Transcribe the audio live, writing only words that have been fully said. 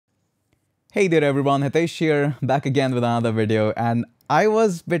Hey there everyone, Hitesh here, back again with another video, and I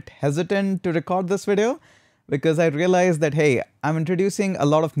was a bit hesitant to record this video because I realized that hey, I'm introducing a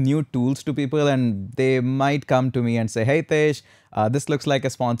lot of new tools to people and they might come to me and say, hey Hitesh, this looks like a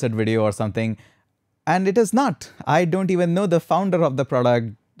sponsored video or something, and it is not. I don't even know the founder of the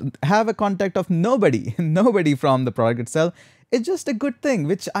product, have a contact of nobody, nobody from the product itself. It's just a good thing,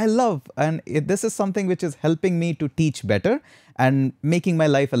 which I love. And this is something which is helping me to teach better and making my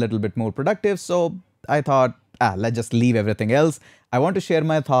life a little bit more productive. So I thought, let's just leave everything else. I want to share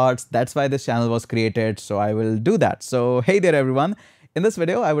my thoughts. That's why this channel was created. So I will do that. So hey there, everyone. In this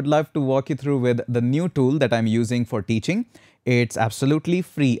video, I would love to walk you through with the new tool that I'm using for teaching. It's absolutely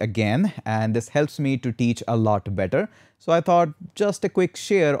free again, and this helps me to teach a lot better. So I thought just a quick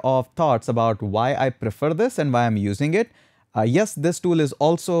share of thoughts about why I prefer this and why I'm using it. Yes, this tool is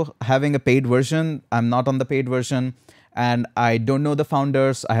also having a paid version. I'm not on the paid version and I don't know the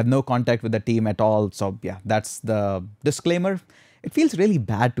founders. I have no contact with the team at all. So yeah, that's the disclaimer. It feels really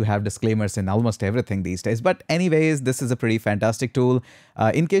bad to have disclaimers in almost everything these days. But anyways, this is a pretty fantastic tool.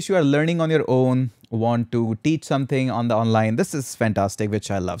 In case you are learning on your own, want to teach something on the online, this is fantastic,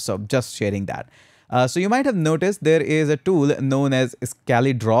 which I love. So just sharing that. So you might have noticed there is a tool known as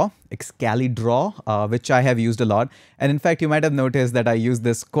Excalidraw, which I have used a lot. And in fact, you might have noticed that I use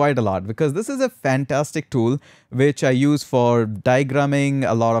this quite a lot because this is a fantastic tool which I use for diagramming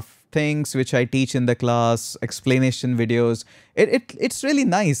a lot of things which I teach in the class, explanation videos. It's really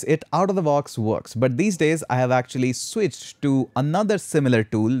nice. It out of the box works. But these days I have actually switched to another similar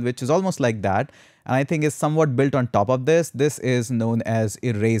tool which is almost like that. And I think is somewhat built on top of this. This is known as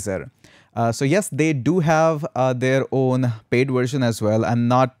Eraser. So yes, they do have their own paid version as well. I'm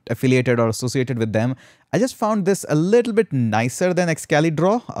not affiliated or associated with them. I just found this a little bit nicer than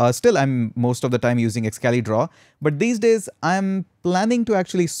Excalidraw. Still, I'm most of the time using Excalidraw. But these days, I'm planning to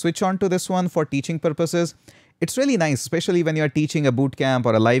actually switch on to this one for teaching purposes. It's really nice, especially when you're teaching a boot camp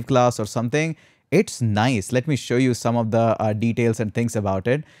or a live class or something. It's nice. Let me show you some of the details and things about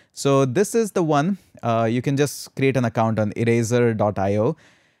it. So this is the one. You can just create an account on eraser.io.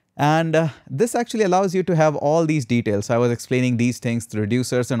 And this actually allows you to have all these details. So I was explaining these things, the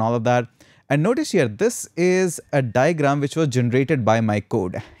reducers and all of that. And notice here, this is a diagram which was generated by my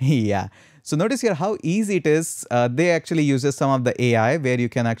code. Yeah. So notice here how easy it is. They actually uses some of the AI where you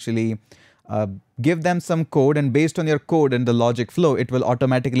can actually give them some code, and based on your code and the logic flow, it will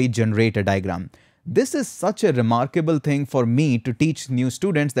automatically generate a diagram. This is such a remarkable thing for me to teach new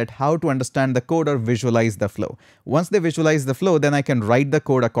students, that how to understand the code or visualize the flow. Once they visualize the flow, then I can write the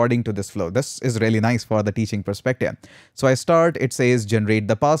code according to this flow. This is really nice for the teaching perspective. So I start, it says generate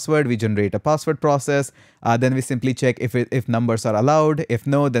the password. We generate a password process. Then we simply check if numbers are allowed. If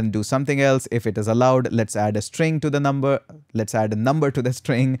no, then do something else. If it is allowed, let's add a string to the number. Let's add a number to the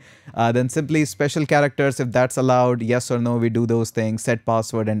string. Then simply special characters, if that's allowed, yes or no, we do those things, set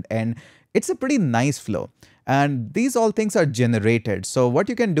password and end. It's a pretty nice flow, and these all things are generated. So what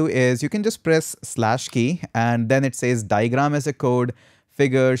you can do is you can just press / key and then it says diagram as a code,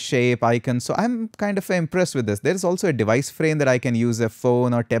 figure, shape, icon. So I'm kind of impressed with this. There's also a device frame that I can use a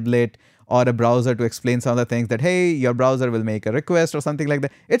phone or tablet or a browser to explain some of the things, that, hey, your browser will make a request or something like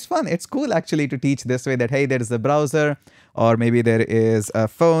that. It's fun. It's cool actually to teach this way, that, hey, there is a browser, or maybe there is a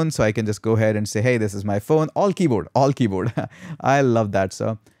phone. So I can just go ahead and say, hey, this is my phone, all keyboard, all keyboard. I love that.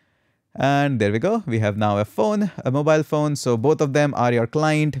 So. And there we go. We have now a phone, a mobile phone. So both of them are your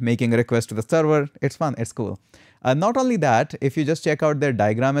client making a request to the server. It's fun. It's cool. Not only that, if you just check out their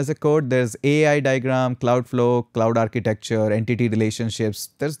diagram as a code, there's AI diagram, cloud flow, cloud architecture, entity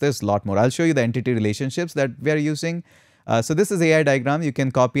relationships. There's a lot more. I'll show you the entity relationships that we are using. So this is AI diagram. You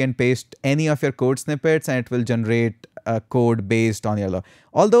can copy and paste any of your code snippets and it will generate a code based on your law.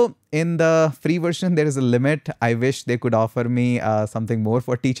 Although in the free version, there is a limit. I wish they could offer me something more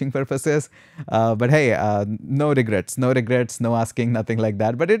for teaching purposes. But hey, no regrets, no asking, nothing like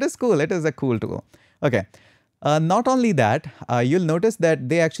that. But it is cool. It is a cool tool. Okay. Not only that, you'll notice that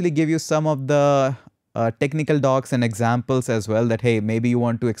they actually give you some of the technical docs and examples as well, that, hey, maybe you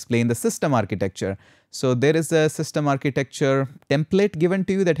want to explain the system architecture. So there is a system architecture template given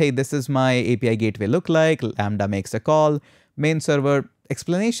to you that, hey, this is my API gateway look like, Lambda makes a call, main server.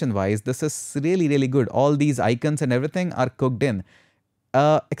 Explanation wise, this is really, really good. All these icons and everything are cooked in.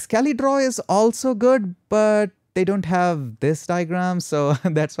 Excalidraw is also good, but they don't have this diagram. So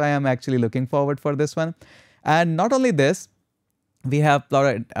that's why I'm actually looking forward for this one. And not only this, We have a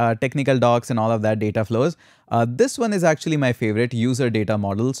lot of technical docs and all of that data flows. This one is actually my favorite, user data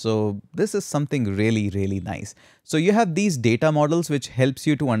model. So this is something really, really nice. So you have these data models which helps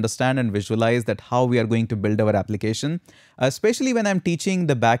you to understand and visualize that how we are going to build our application, especially when I'm teaching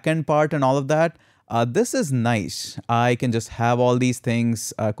the backend part and all of that. This is nice. I can just have all these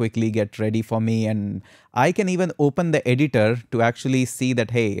things quickly get ready for me, and I can even open the editor to actually see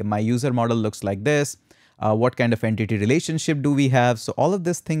that, hey, my user model looks like this. What kind of entity relationship do we have? So all of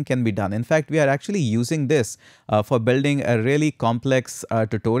this thing can be done. In fact, we are actually using this for building a really complex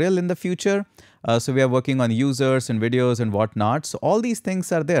tutorial in the future. So we are working on users and videos and whatnot. So all these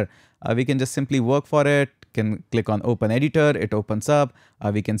things are there. We can just simply work for it, can click on open editor, it opens up.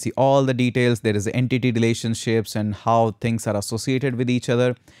 We can see all the details. There is entity relationships and how things are associated with each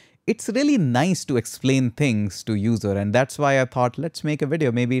other. It's really nice to explain things to user, and that's why I thought let's make a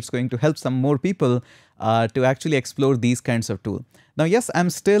video. Maybe it's going to help some more people to actually explore these kinds of tools. Now, yes,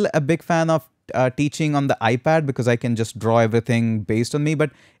 I'm still a big fan of teaching on the iPad because I can just draw everything based on me. But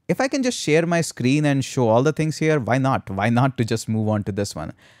if I can just share my screen and show all the things here, why not? Why not to just move on to this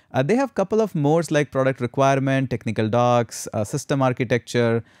one? They have a couple of modes like product requirement, technical docs, system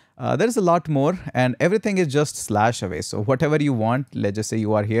architecture. There's a lot more, and everything is just slash away. So whatever you want, let's just say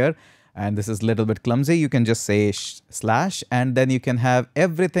you are here and this is a little bit clumsy, you can just say slash, and then you can have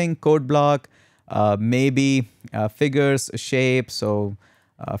everything code block, maybe figures, shape. So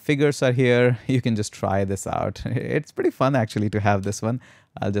figures are here. You can just try this out. It's pretty fun actually to have this one.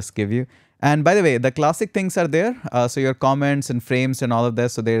 I'll just give you. And by the way, the classic things are there. So your comments and frames and all of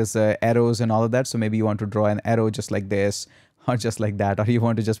this. So there's arrows and all of that. So maybe you want to draw an arrow just like this or just like that, or you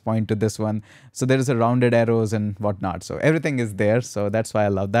want to just point to this one. So there is a rounded arrows and whatnot. So everything is there. So that's why I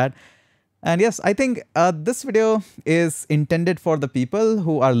love that. And yes, I think this video is intended for the people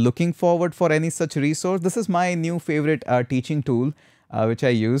who are looking forward for any such resource. This is my new favorite teaching tool, which I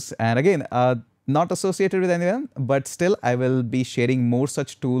use. And again, not associated with anyone, but still I will be sharing more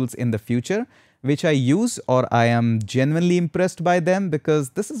such tools in the future, which I use or I am genuinely impressed by them,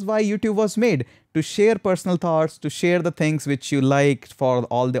 because this is why YouTube was made, to share personal thoughts, to share the things which you like for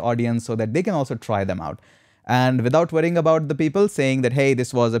all the audience so that they can also try them out. And without worrying about the people saying that, hey,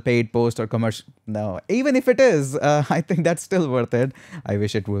 this was a paid post or commercial. No, even if it is, I think that's still worth it. I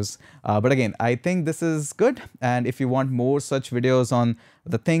wish it was. But again, I think this is good. And if you want more such videos on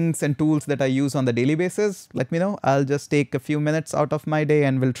the things and tools that I use on the daily basis, let me know. I'll just take a few minutes out of my day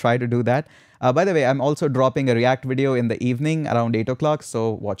and we'll try to do that. By the way, I'm also dropping a React video in the evening around 8 o'clock. So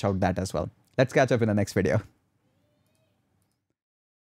watch out that as well. Let's catch up in the next video.